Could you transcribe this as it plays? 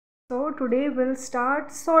So today we'll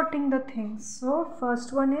start sorting the things. So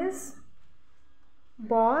first one is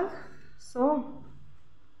ball. So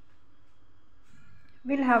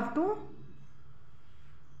we'll have to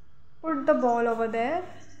put the ball over there.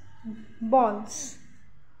 Balls.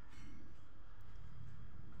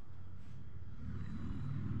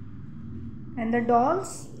 And the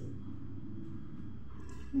dolls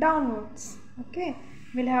downwards. Okay,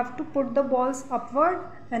 we'll have to put the balls upward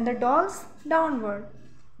and the dolls downward.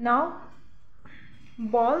 Now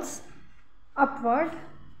balls upward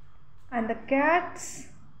and the cats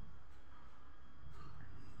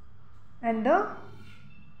and the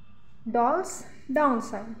dolls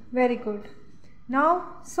downside. Very good.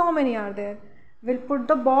 Now so many are there. We'll put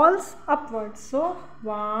the balls upwards. So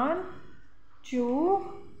 1, 2,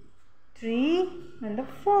 3 and the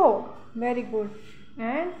 4. Very good.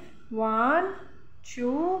 And 1,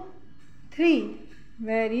 2, 3.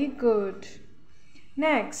 Very good.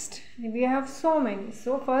 Next we have so many.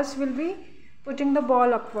 So first we'll be putting the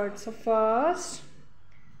ball upwards. So first,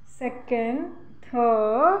 second,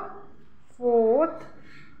 third, fourth,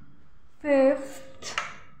 fifth,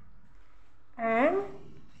 and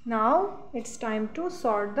now it's time to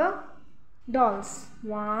sort the dolls.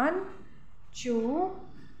 1, 2,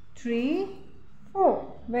 3,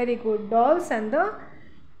 4. Very good. Dolls and the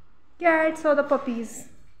cats or the puppies.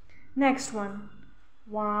 Next one.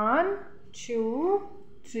 1, 2,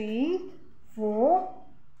 3, 4,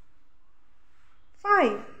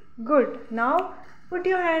 5. Good. Now put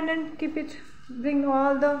your hand and keep it. Bring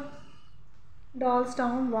all the dolls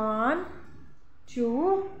down. 1,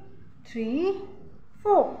 2, 3,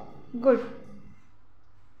 4. Good.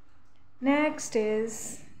 Next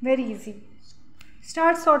is very easy.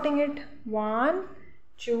 Start sorting it. 1,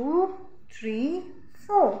 2, 3,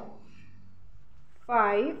 4,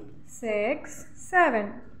 5, 6,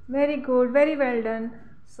 7. Very good. Very well done.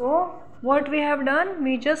 So what we have done?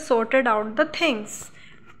 We just sorted out the things.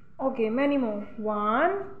 Okay, many more.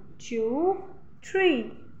 1, 2,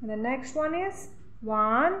 3. And the next one is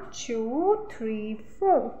 1, 2, 3,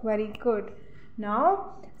 4. Very good.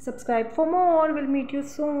 Now subscribe for more. We'll meet you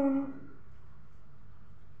soon.